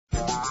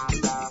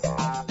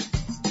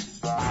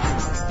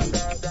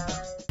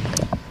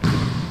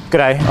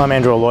G'day, I'm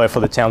Andrew, a lawyer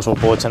for the Townsville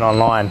Bulletin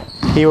Online.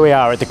 Here we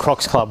are at the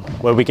Crocs Club,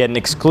 where we get an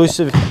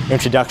exclusive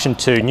introduction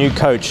to new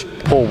coach,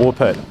 Paul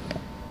Woolpert.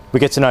 We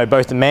get to know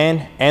both the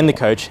man and the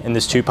coach in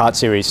this two-part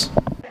series.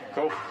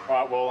 Cool. All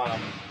right, well,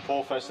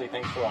 Paul, firstly,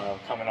 thanks for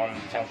coming on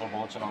Townsville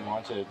Bulletin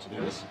Online to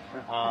do this.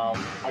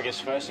 I guess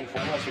first and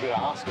foremost, we've got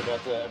to ask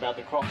about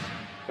the Crocs.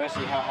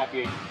 Firstly, how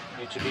happy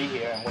are you to be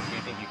here, and what do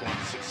you think you can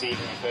succeed in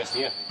your first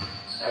year?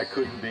 I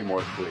couldn't be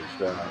more pleased.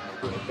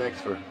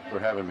 Thanks for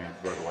having me,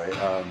 by the way.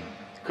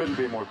 Couldn't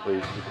be more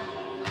pleased.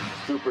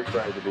 Super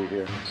excited to be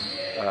here.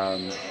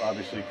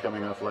 Obviously,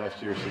 coming off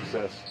last year's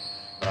success,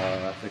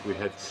 I think we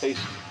had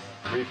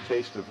brief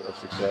taste of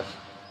success,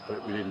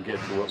 but we didn't get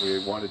to what we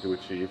wanted to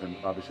achieve, and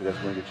obviously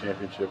that's winning a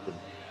championship. And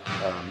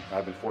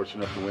I've been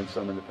fortunate enough to win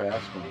some in the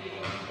past, and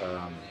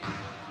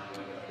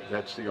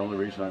that's the only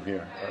reason I'm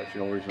here. It's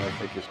the only reason I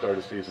think you start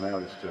a season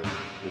out is to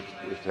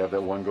have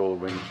that one goal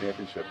of winning the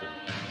championship. And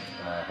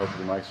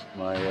hopefully my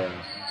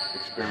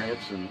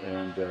experience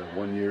and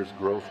 1 year's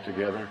growth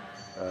together,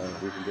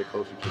 we can get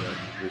closer to that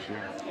this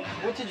year.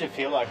 What did you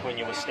feel like when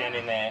you were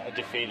standing there, a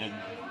defeated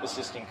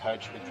assistant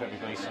coach with Trevor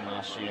Gleason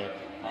last year,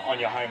 on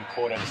your home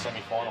court at a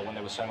semi-final when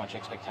there was so much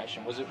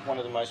expectation? Was it one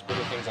of the most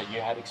bitter things that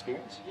you had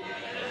experienced?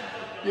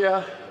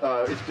 Yeah,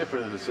 it's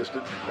different as an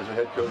assistant. As a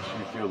head coach,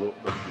 you feel the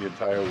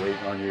entire weight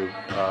on you.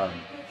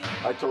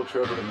 I told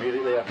Trevor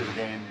immediately after the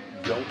game,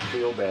 don't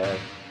feel bad.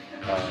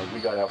 We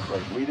got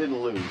outplayed. We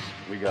didn't lose.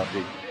 We got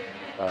beat.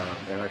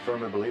 And I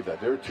firmly believe that.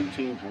 There are two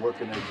teams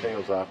working their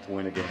tails off to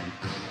win a game.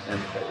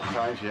 And at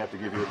times you have to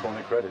give your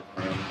opponent credit.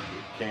 And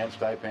Cans,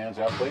 Taipans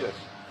outplayed us.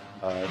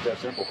 It's that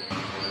simple.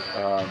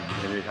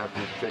 And you have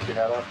to take your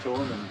hat off to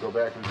them and go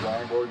back to the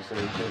drawing board and say,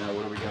 okay, now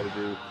what do we got to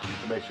do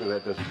to make sure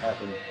that doesn't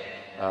happen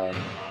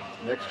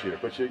next year?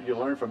 But you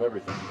learn from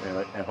everything,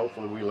 and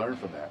hopefully we learn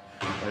from that.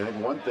 And I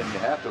think one thing you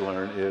have to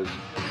learn is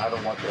I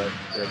don't want that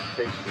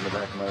taste in the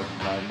back of my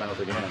mouth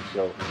again.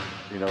 So,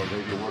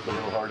 maybe you work a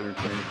little harder in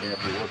training camp,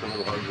 you work a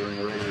little harder during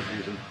the regular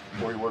season,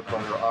 or you work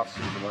harder off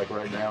season like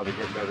right now to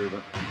get better.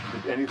 Than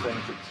anything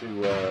to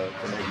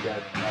make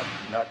that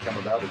not come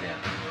about again.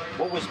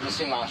 What was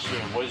missing last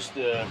year? Was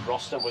the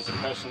roster, was the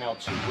personnel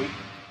too weak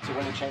to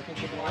win a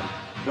championship in the end?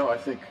 No, I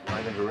think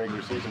the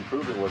regular season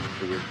proved it wasn't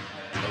too weak.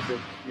 I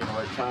think,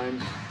 at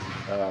times,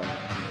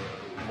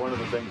 one of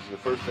the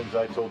first things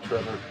I told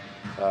Trevor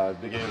at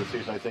the beginning of the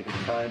season, I think at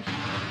times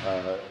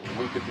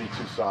we could be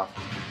too soft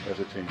as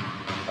a team.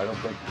 I don't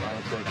think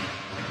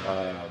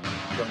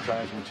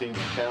sometimes when teams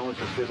challenge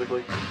us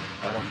physically,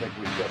 I don't think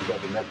we stepped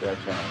up and met that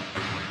challenge.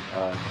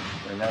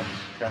 And that's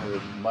kind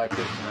of my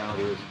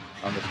personality is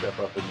I'm going to step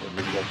up and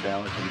meet that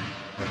challenge,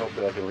 and hope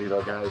that I can lead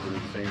our guys in the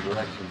same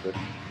direction. But,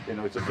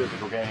 it's a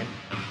physical game,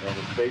 and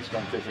it's based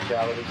on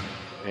physicality.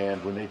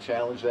 And when they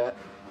challenge that,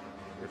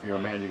 if you're a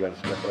man, you got to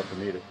step up and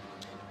meet it.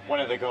 One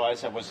of the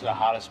guys that was the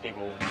hardest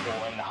people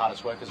and the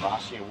hardest workers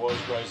last year was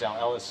Roselle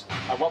Ellis.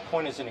 At what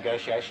point is the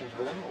negotiations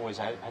with him, or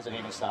has it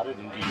even started,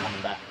 and do you want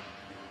him back?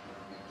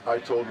 I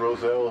told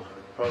Roselle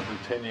probably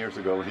 10 years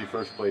ago when he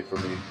first played for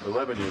me,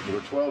 11 years ago,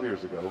 12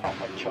 years ago. Oh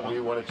my God. We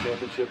won a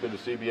championship in the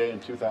CBA in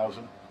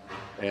 2000,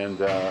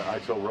 and I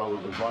told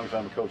Rose, as long as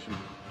I'm coaching,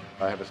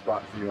 I have a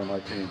spot for you on my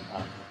team.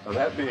 Now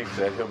that being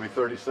said, he'll be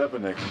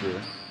 37 next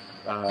year.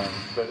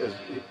 But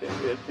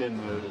in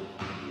the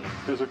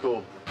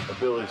physical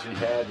abilities he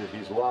had that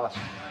he's lost,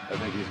 I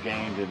think he's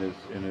gained in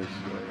his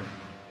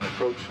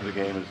approach to the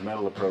game, his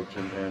mental approach,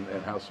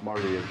 and how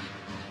smart he is.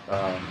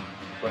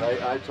 But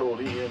I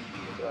told Ian,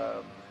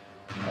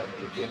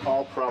 in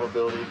all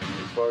probability,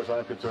 as far as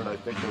I'm concerned, I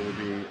think there will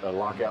be a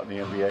lockout in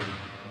the NBA.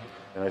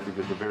 And I think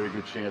there's a very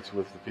good chance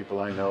with the people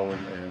I know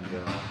and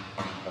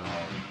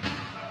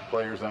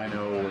players I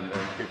know and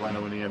people I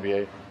know in the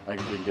NBA, I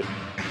think we can get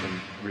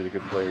some really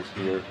good players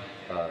here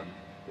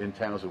in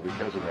Townsville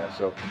because of that.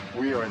 So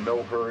we are in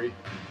no hurry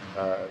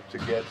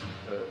to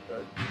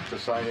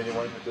sign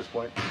anyone at this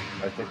point.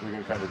 I think we're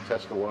going to kind of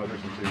test the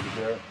waters until he's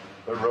there.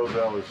 But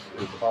Roselle is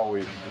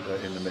always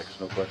in the mix,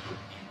 no question.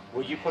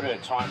 Will you put a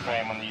time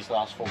frame on these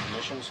last four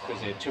positions,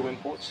 because they're two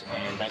imports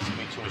and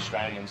basically two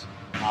Australians?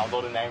 A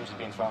lot of names have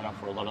been thrown up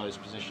for a lot of those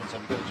positions.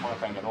 Have you got a time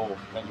frame at all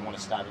that you want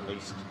to start at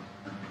least?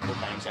 Put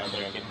names out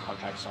there and get the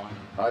contract signed?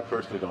 I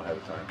personally don't have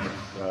a time frame.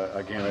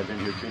 Again, I've been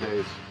here 2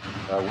 days.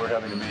 We're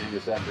having a meeting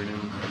this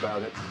afternoon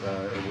about it,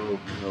 and we'll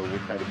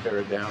kind of pare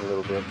it down a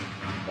little bit.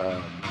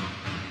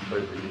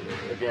 But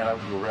again, I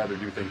would rather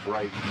do things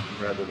right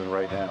rather than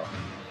right now.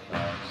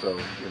 So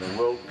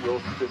we'll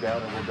sit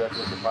down and we'll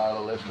definitely compile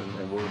a list,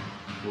 and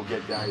we'll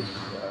get guys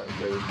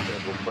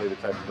that will play the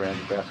type of brand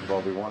of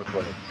basketball we want to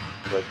play.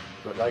 But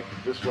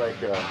just like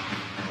the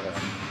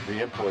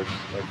imports,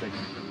 I think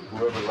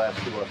whoever the last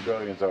two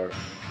Australians are,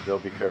 they'll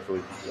be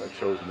carefully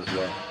chosen as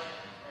well.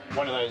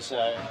 One of those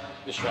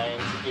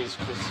Australians is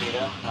Chris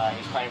Seeder.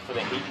 He's playing for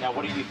the Heat. Now,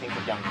 what do you think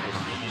of young Chris?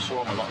 You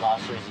saw him a lot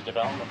last year as a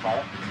development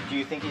player. Do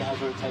you think he has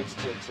what it takes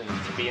to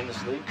be in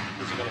this league?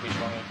 Is he going to be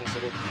strongly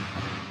considered?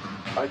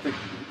 I think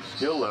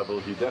skill level,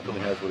 he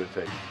definitely has what it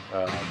takes.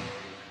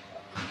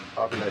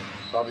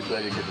 obviously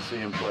I didn't get to see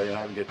him play, and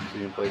I haven't get to see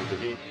him play with the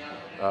Heat.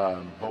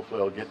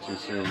 Hopefully I'll get to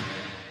soon.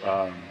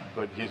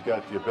 But he's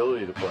got the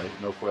ability to play,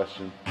 no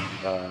question.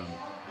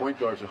 Point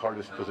guard's the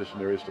hardest position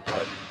there is to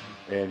play.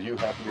 And you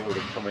have to be able to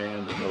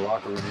command in the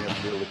locker room. You have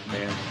to be able to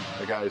command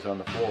the guys on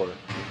the floor.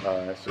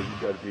 So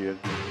you've got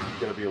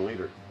to be a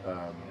leader.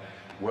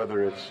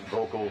 Whether it's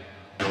vocal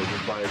or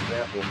just by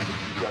example,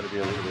 you've got to be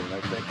a leader. And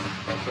I think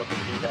that's something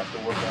he has to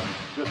work on.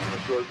 Just in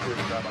a short period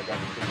of time, I got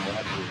to see him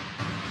last year.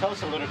 Tell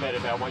us a little bit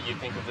about what you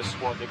think of the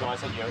squad, the guys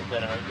that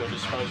are at your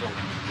disposal.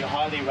 You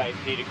highly rate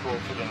Peter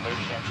Crawford and Luke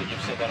Shamshire.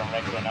 You've said that on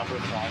record a number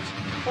of times.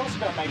 Tell us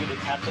about maybe the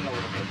captain a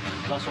little bit,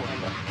 Russell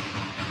Hinder.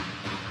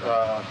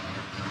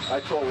 I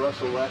told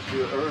Russell last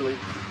year early,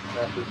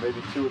 after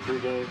maybe 2 or 3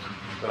 games,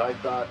 that I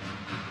thought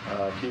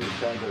he was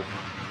kind of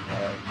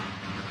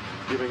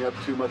giving up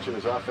too much of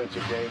his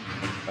offensive game.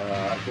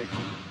 I think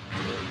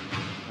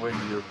when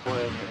you're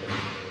playing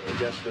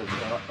against an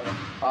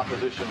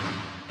opposition,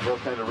 they'll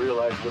kind of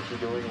realize what you're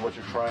doing and what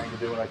you're trying to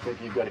do, and I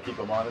think you've got to keep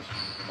him honest.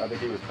 I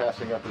think he was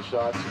passing up his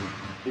shots, and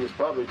he was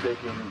probably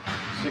taking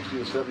 60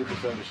 to 70%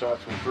 of the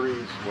shots from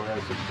threes,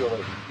 whereas he's still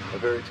a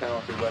very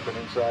talented weapon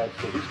inside.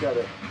 So he's got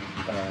to,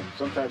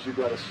 sometimes you've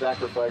got to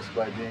sacrifice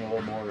by being a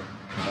little more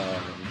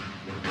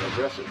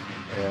aggressive,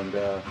 and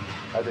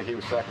I think he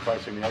was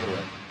sacrificing the other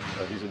way.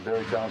 He's a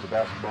very talented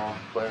basketball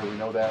player, we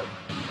know that.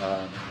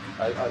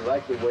 I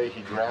like the way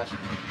he grasped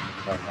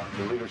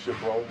the leadership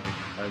role.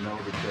 I know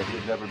that he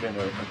had never been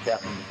a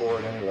captain before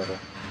at any level.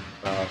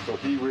 So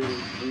he went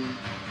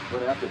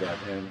after that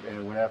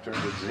and went after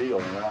it with zeal,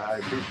 and I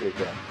appreciate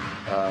that.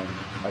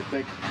 I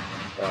think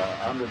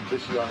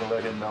this year I'm going to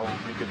let him know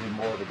he could be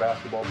more of a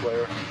basketball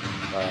player.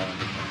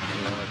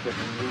 I think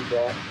we need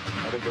that.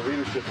 I think the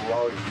leadership will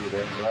always be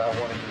there, but I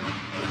want him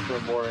to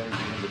put more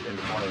energy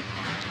into playing.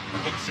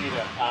 Nick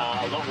Cedar,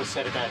 a lot was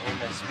said about him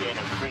as being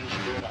a fringe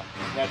boomer.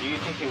 Now, do you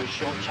think he was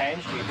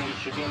shortchanged? Do you think he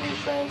should be in the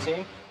Australian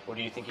team? Or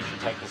do you think he should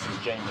take this as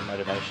genuine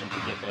motivation to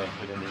get there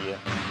within the year?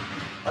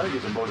 I think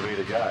he's a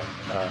motivated guy.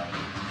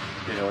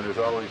 And there's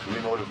always, we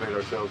motivate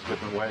ourselves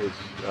different ways.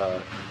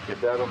 If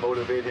that'll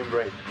motivate him,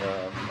 great.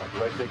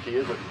 I think he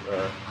is, at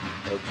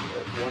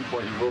one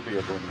point he will be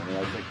a boomer, and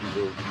I think he's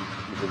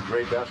a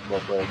great basketball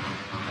player.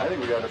 I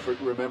think we got to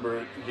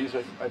remember,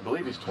 I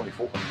believe he's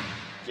 24.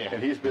 Yeah.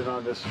 And he's been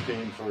on this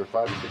team for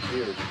 5 or 6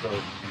 years. So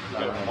you've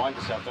got to remind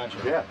yourself, don't you?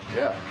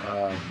 Yeah.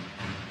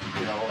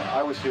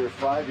 I was here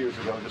 5 years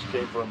ago, just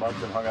came for a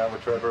month and hung out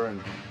with Trevor and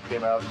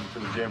came out into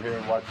the gym here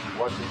and watched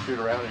him shoot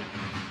around. And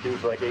he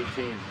was like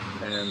 18,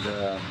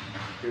 and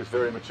he was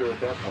very mature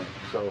at that point.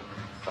 So,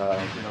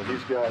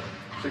 he's got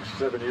 6 or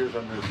 7 years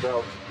under his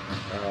belt.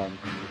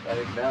 I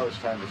think now it's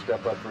time to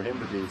step up for him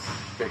to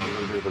take a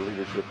little bit of a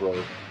leadership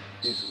role.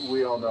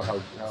 We all know how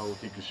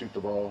he can shoot the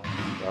ball.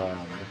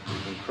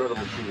 He's an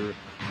incredible shooter.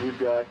 We've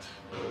got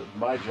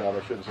my job,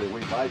 I shouldn't say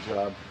we, my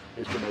job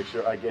is to make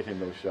sure I get him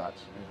those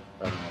shots.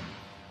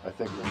 I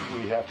think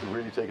we have to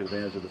really take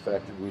advantage of the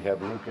fact that we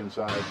have Luke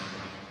inside,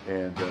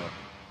 and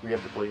we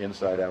have to play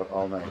inside out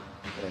all night.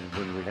 And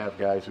when we have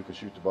guys who can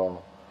shoot the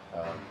ball,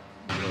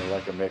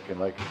 like a Mick and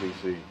like a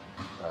DC,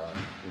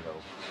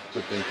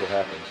 good things will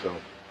happen. So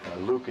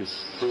Luke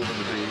is proven to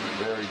be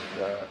very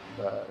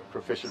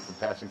proficient in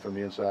passing from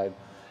the inside.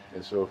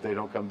 And so if they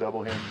don't come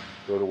double him,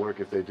 go to work.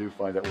 If they do,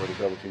 find out where the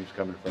double team's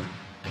coming from,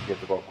 get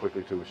the ball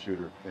quickly to a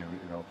shooter. And,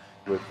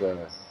 with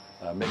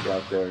Mick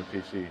out there and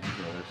PC,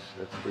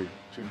 that's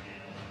two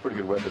pretty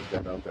good weapons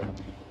down out there.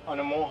 On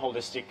a more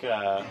holistic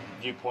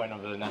viewpoint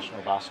of the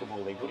National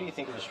Basketball League, what do you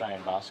think of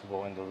Australian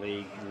basketball and the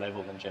league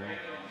level in general?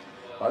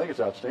 I think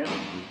it's outstanding.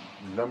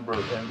 The number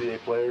of NBA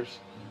players,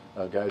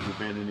 guys who've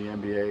been in the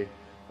NBA,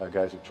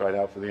 guys who've tried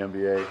out for the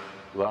NBA,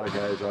 a lot of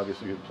guys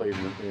obviously who've played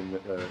in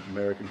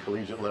American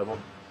collegiate level.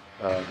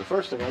 The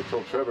first thing I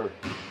told Trevor,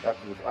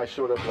 after I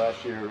showed up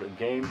last year,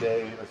 game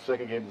day, a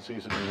second game of the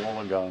season in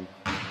Wollongong,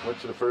 went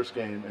to the first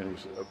game and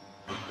was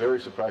very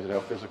surprised at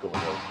how physical it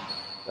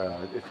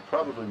was. It's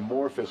probably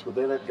more physical.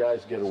 They let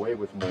guys get away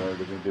with more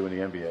than they do in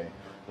the NBA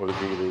or the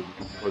B-League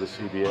or the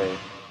CBA,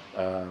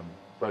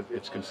 but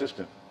it's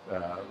consistent.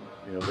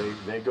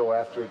 They go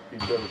after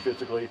each other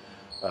physically.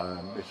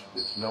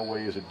 It's no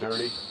way is it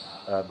dirty,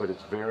 but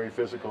it's very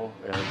physical,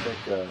 and I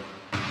think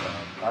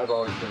I've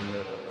always been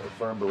a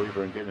firm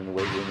believer in getting in the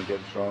weight room and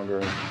getting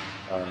stronger.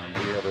 And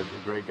we have a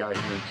great guy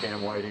here in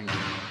Cam Whiting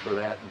for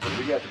that, and so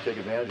we got to take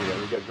advantage of that.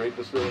 We've got great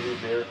facilities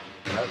here,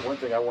 and one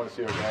thing I want to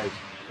see our guys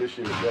this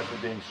year is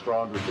definitely being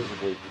stronger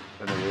physically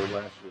than they were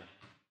last year.